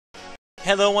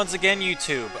Hello once again,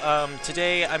 YouTube.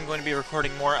 Today I'm going to be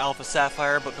recording more Alpha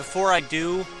Sapphire, but before I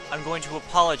do, I'm going to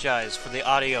apologize for the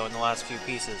audio in the last few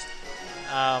pieces.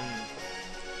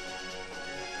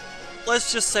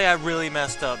 Let's just say I really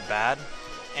messed up bad,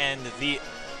 and the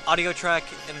audio track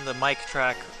and the mic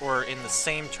track were in the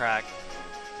same track,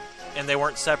 and they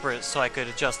weren't separate, so I could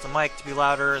adjust the mic to be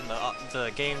louder and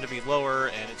the game to be lower,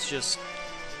 and it's just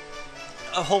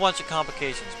a whole bunch of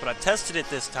complications. But I've tested it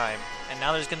this time, and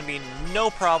now there's going to be no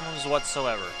problems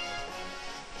whatsoever.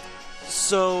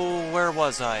 So, where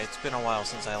was I? It's been a while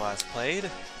since I last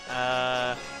played.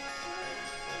 I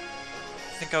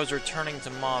think I was returning to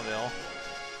Mauville.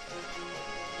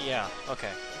 Yeah,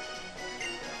 okay.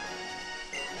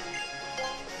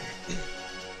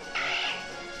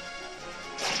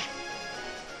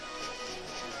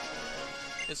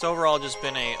 It's overall just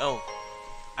been a... Oh,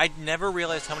 I'd never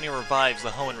realized how many revives the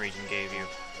Hoenn region gave you.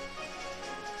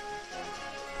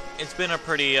 It's been a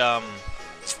pretty, not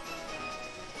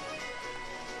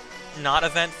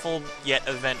eventful, yet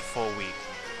eventful week.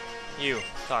 You,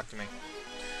 talk to me.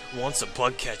 Once a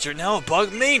bug catcher, now a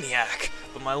bug maniac!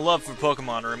 But my love for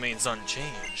Pokemon remains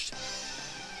unchanged.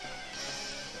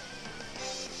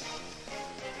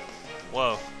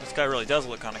 Whoa, this guy really does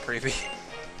look kinda creepy.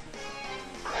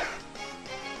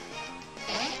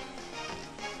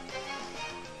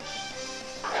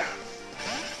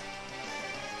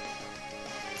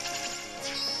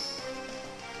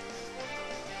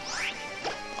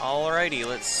 Alrighty,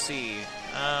 let's see.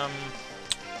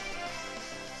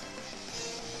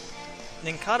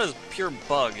 Nincada's pure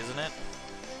bug, isn't it?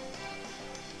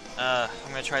 I'm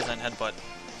gonna try Zen Headbutt.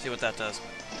 See what that does.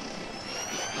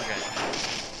 Okay.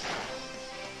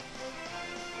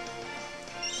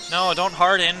 No, don't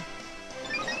harden!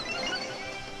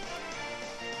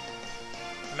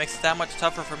 It makes it that much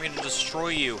tougher for me to destroy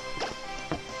you.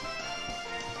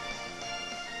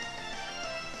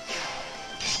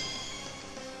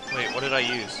 Wait, what did I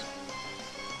use?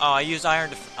 Oh, I used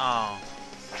Iron Oh.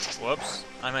 Whoops.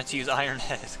 I meant to use Iron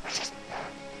Head.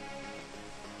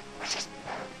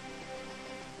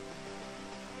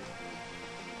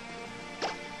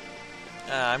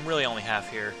 I'm really only half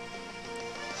here.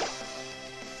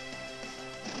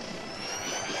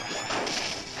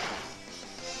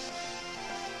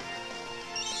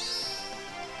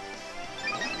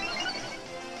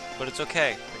 But it's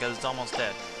okay, because it's almost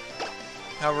dead.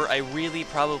 However, I really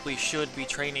probably should be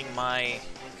training my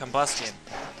Combusken.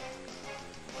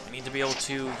 I need to be able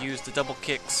to use the double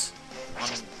kicks on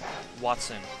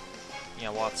Watson.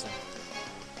 Yeah, Watson.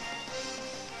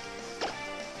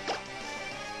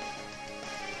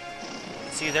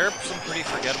 See, there are some pretty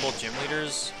forgettable gym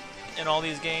leaders in all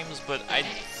these games, but I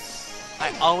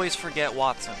always forget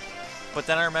Watson. But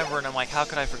then I remember and I'm like, how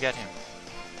could I forget him?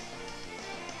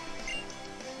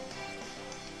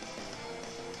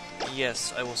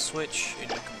 Yes, I will switch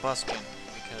into Combusken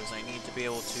because I need to be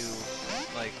able to,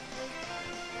 like,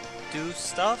 do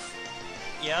stuff?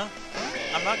 Yeah?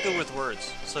 I'm not good with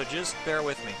words, so just bear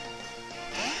with me.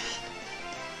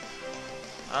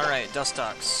 Alright,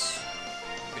 Dustox.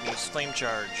 I'm gonna use Flame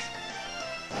Charge.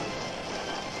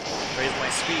 Raise my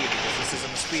speed because this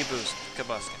isn't a speed boost,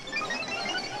 Combusken.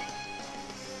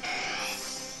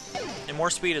 And more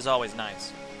speed is always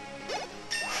nice.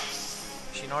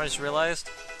 You know what I just realized?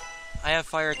 I have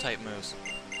Fire-type moves.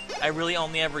 I really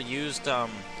only ever used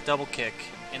Double Kick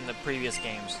in the previous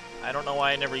games. I don't know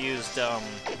why I never used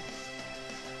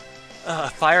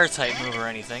Fire-type move or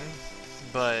anything,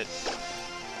 but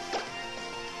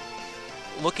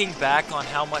looking back on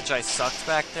how much I sucked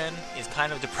back then is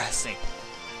kind of depressing.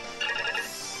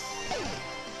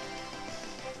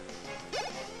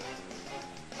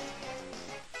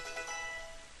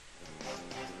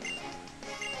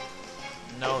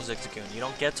 No, Zigzagoon, you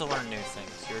don't get to learn new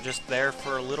things. You're just there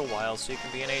for a little while so you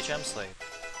can be an HM slave.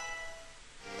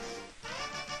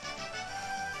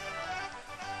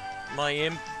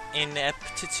 My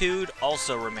ineptitude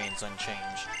also remains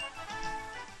unchanged.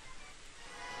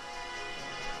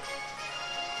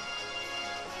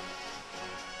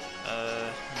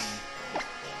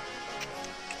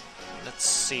 Let's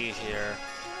see here.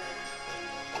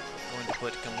 I'm going to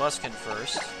put Combusken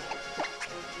first.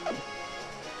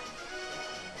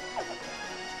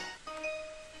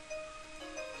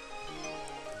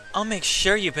 I'll make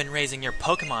sure you've been raising your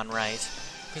Pokemon right,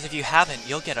 because if you haven't,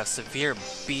 you'll get a severe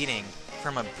beating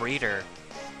from a breeder.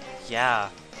 Yeah.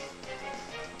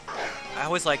 I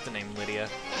always liked the name Lydia.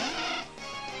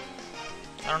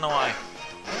 I don't know why.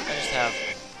 I just have.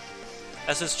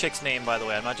 That's this chick's name, by the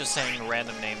way. I'm not just saying a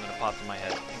random name that popped in my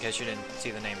head, in case you didn't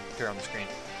see the name appear on the screen.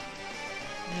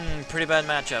 Pretty bad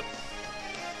matchup.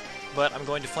 But I'm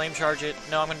going to flame charge it.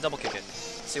 No, I'm going to double kick it.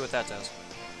 See what that does.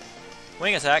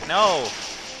 Wing attack. No!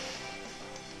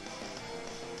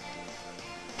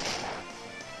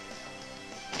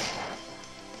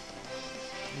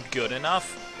 Good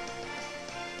enough.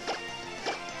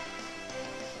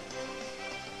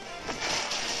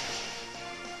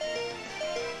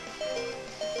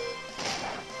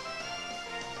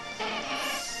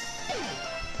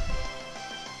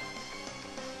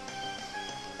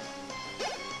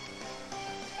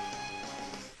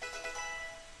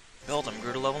 Build him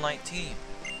grew to level 19.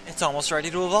 It's almost ready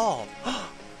to evolve.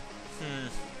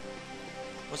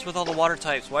 What's with all the water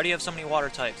types? Why do you have so many water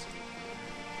types?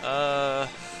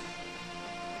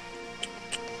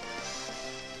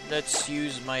 Let's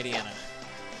use Mighty Anna.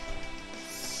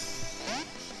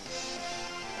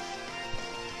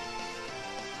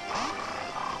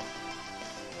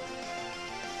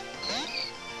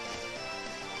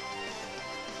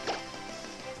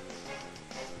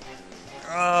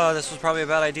 Oh, this was probably a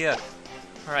bad idea.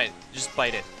 Alright, just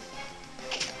bite it.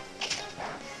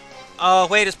 Oh,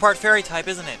 wait, it's part fairy type,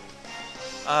 isn't it?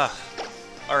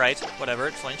 Alright, whatever,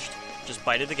 it flinched. Just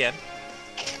bite it again.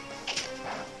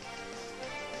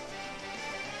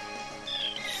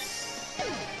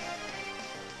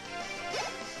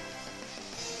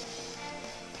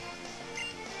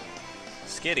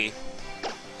 Skitty.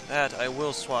 That I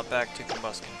will swap back to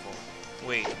Combusken for.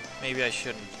 Wait, maybe I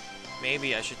shouldn't.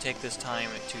 Maybe I should take this time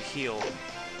to heal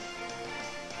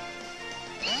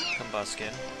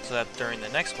Combusken, so that during the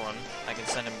next one, I can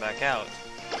send him back out.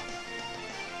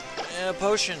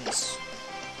 Potions!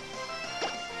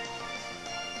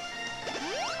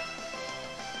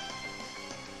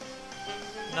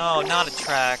 No, not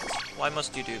attract. Why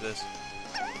must you do this?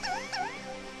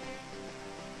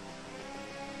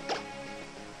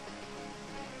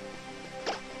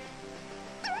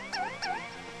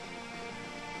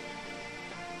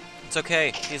 It's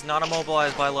okay, he's not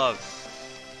immobilized by love.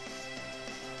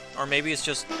 Or maybe it's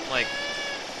just, like,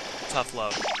 tough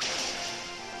love.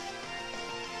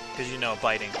 Because you know,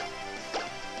 biting.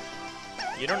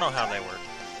 You don't know how they work.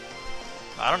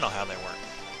 I don't know how they work.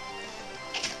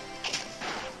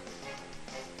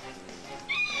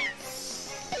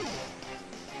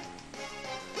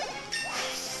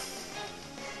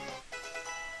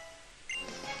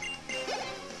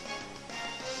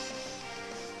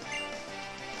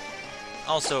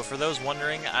 Also, for those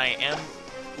wondering, I am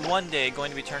one day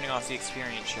going to be turning off the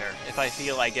experience share if I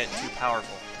feel I get too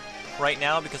powerful. Right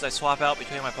now, because I swap out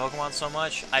between my Pokemon so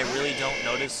much, I really don't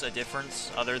notice a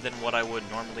difference other than what I would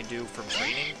normally do from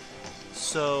training.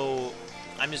 So,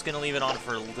 I'm just going to leave it on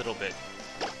for a little bit.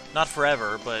 Not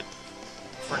forever, but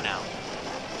for now.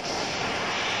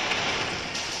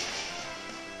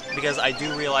 Because I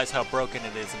do realize how broken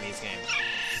it is in these games.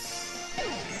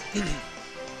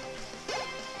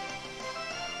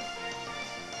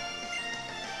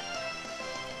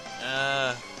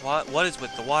 What is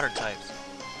with the water types?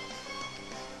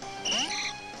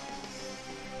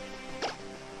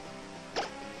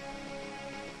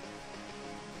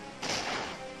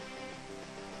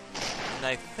 And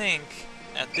I think,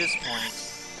 at this point,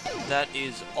 that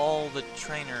is all the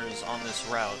trainers on this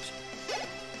route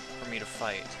for me to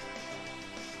fight.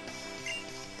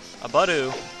 A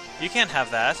Budu? You can't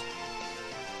have that.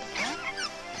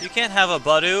 You can't have a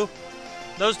Budu.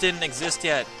 Those didn't exist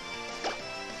yet.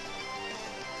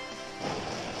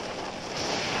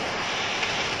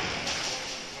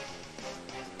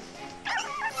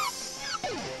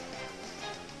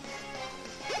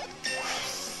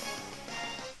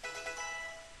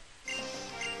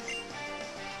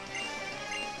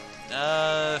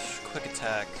 Quick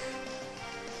attack.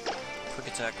 Quick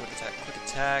attack, quick attack, quick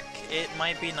attack. It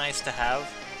might be nice to have.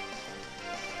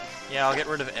 Yeah, I'll get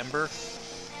rid of Ember.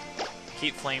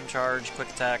 Keep Flame Charge, quick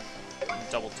attack,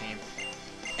 double team.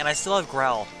 And I still have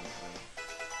Growl.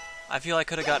 I feel I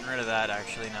could have gotten rid of that,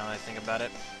 actually, now that I think about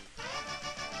it.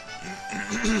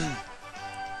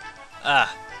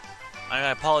 I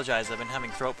apologize, I've been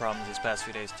having throat problems these past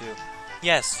few days, too.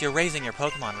 Yes, you're raising your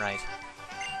Pokemon right.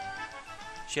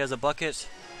 She has a bucket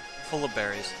full of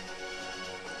berries.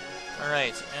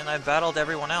 Alright, and I battled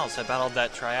everyone else. I battled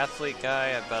that triathlete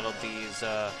guy, I battled these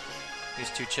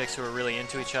two chicks who were really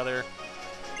into each other.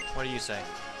 What do you say?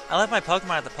 I left my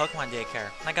Pokemon at the Pokemon daycare.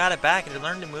 When I got it back and it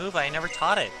learned to move, I never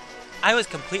taught it. I was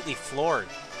completely floored.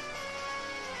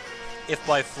 If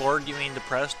by floored you mean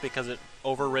depressed because it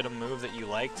overrid a move that you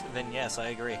liked, then yes, I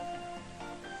agree.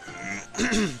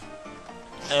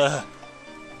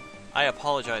 I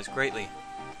apologize greatly.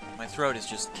 My throat is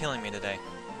just killing me today.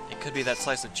 It could be that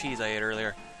slice of cheese I ate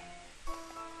earlier.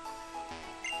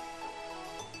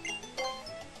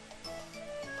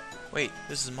 Wait,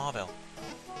 this is Mauville.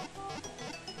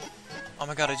 Oh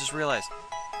my god, I just realized.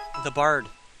 The Bard.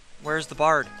 Where's the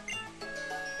Bard?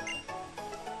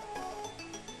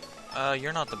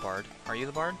 You're not the Bard. Are you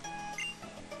the Bard?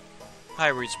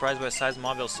 Hi, were you surprised by the size of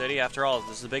Mauville City? After all,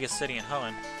 this is the biggest city in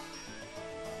Hoenn.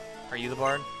 Are you the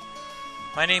Bard?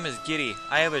 My name is Giddy.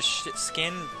 I have a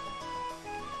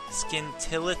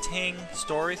scintillating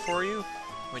story for you.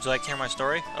 Would you like to hear my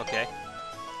story? Okay.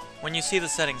 When you see the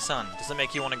setting sun, does it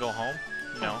make you want to go home?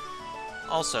 No.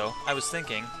 Also, I was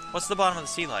thinking, what's the bottom of the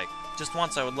sea like? Just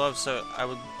once I would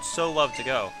so love to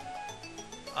go.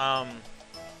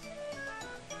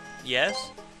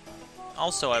 Yes?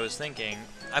 Also, I was thinking,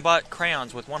 I bought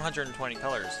crayons with 120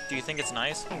 colors. Do you think it's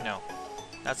nice? No.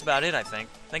 That's about it, I think.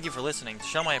 Thank you for listening. To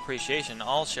show my appreciation,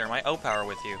 I'll share my O-Power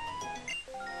with you.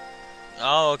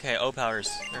 Oh, okay,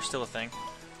 O-Powers. They're still a thing.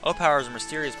 O-Powers are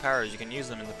mysterious powers. You can use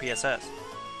them in the PSS.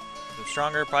 Become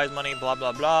stronger, prize money, blah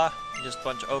blah blah. Just a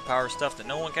bunch of O-Power stuff that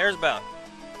no one cares about.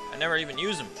 I never even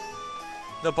use them.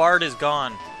 The Bard is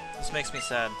gone. This makes me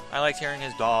sad. I liked hearing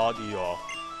his da-dee-oh.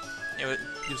 It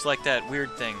was like that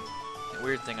weird thing. That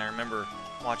weird thing I remember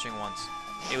watching once.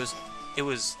 It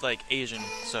was like Asian,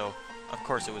 so of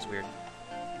course it was weird.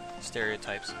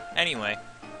 Stereotypes. Anyway.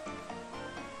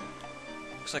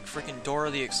 Looks like freaking Dora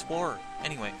the Explorer.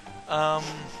 Anyway,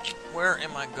 where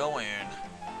am I going?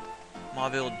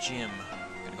 Mauville Gym.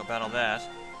 Gonna go battle that.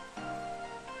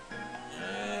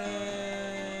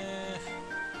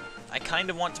 I kind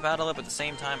of want to battle it, but at the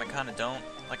same time I kind of don't.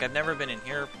 Like, I've never been in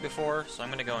here before, so I'm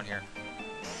gonna go in here.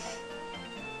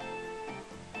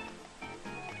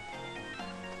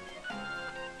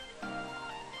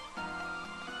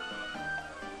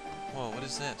 Whoa, what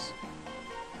is this?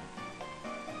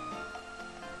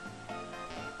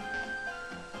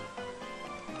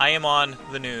 I am on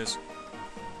the news.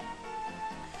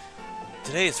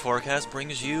 Today's forecast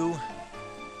brings you...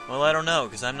 Well, I don't know,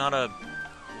 because I'm not a...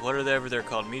 whatever they're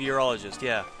called, meteorologist,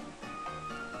 yeah.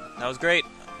 That was great.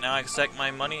 Now I accept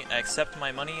my money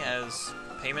as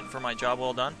payment for my job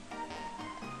well done.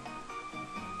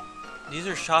 These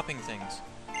are shopping things.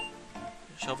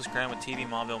 The shelf is crammed with TV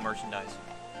Mauville merchandise.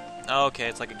 Oh, okay,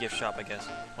 it's like a gift shop, I guess.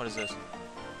 What is this?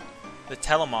 The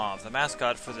Telemauve, the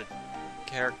mascot for the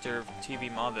character of TV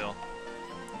Mauville.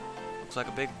 Looks like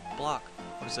a big block.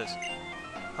 What is this?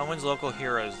 Hoenn's local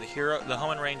heroes, the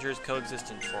Hoenn Rangers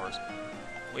Coexistence Force.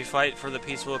 We fight for the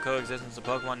peaceful coexistence of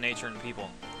Pokemon, nature, and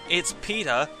people. It's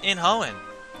PETA in Hoenn!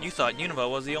 You thought Unova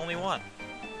was the only one.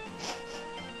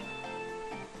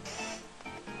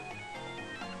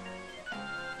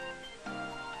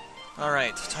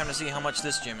 Alright, time to see how much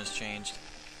this gym has changed.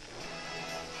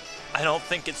 I don't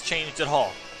think it's changed at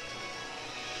all.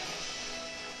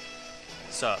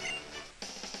 Sup?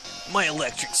 My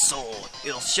electric soul,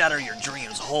 it'll shatter your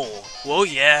dreams whole. Whoa,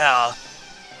 yeah!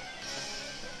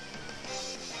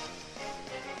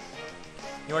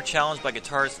 You're challenged by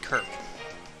guitarist Kirk.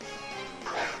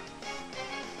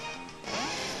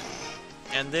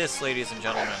 And this, ladies and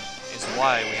gentlemen, is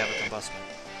why we have a Combusken.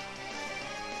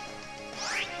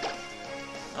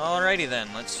 Alrighty then,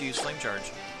 let's use Flame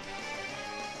Charge.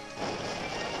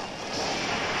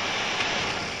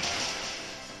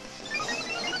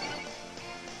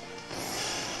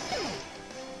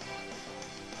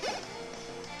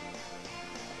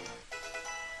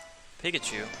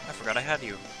 Pikachu? I forgot I had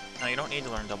you. No, you don't need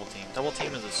to learn Double Team. Double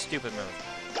Team is a stupid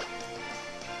move.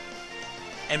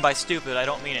 And by stupid, I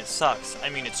don't mean it sucks. I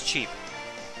mean it's cheap.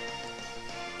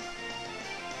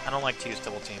 I don't like to use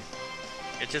Double Team.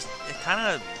 It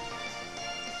kind of...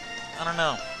 I don't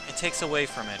know. It takes away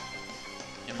from it,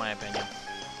 in my opinion.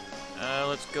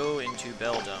 Let's go into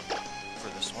Beldum for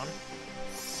this one.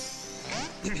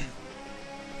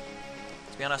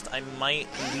 To be honest, I might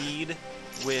lead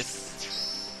with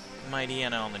Mighty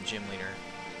Anna on the gym leader.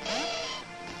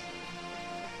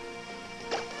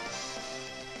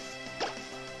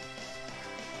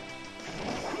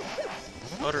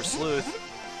 Utter Sleuth.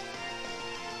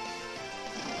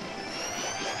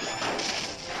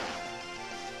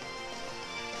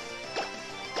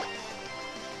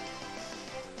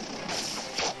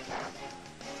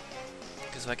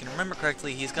 Because if I can remember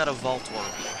correctly, he's got a Voltorb.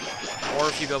 Or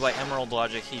if you go by Emerald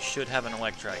logic, he should have an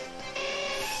Electrike.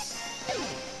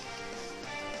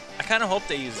 I kind of hope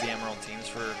they use the Emerald teams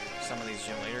for some of these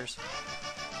gym leaders.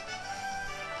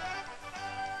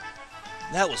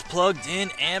 That was plugged in,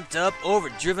 amped up,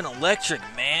 overdriven electric,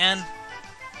 man!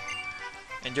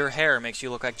 And your hair makes you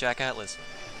look like Jack Atlas.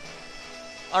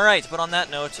 Alright, but on that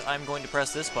note, I'm going to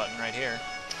press this button right here.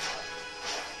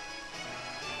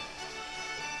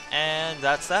 And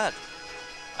that's that.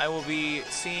 I will be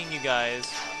seeing you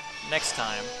guys next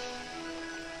time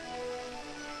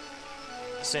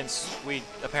since we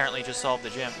apparently just solved the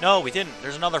gym. No, we didn't.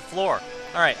 There's another floor.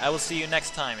 Alright, I will see you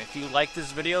next time. If you like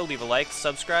this video, leave a like,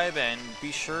 subscribe, and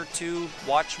be sure to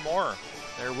watch more.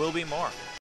 There will be more.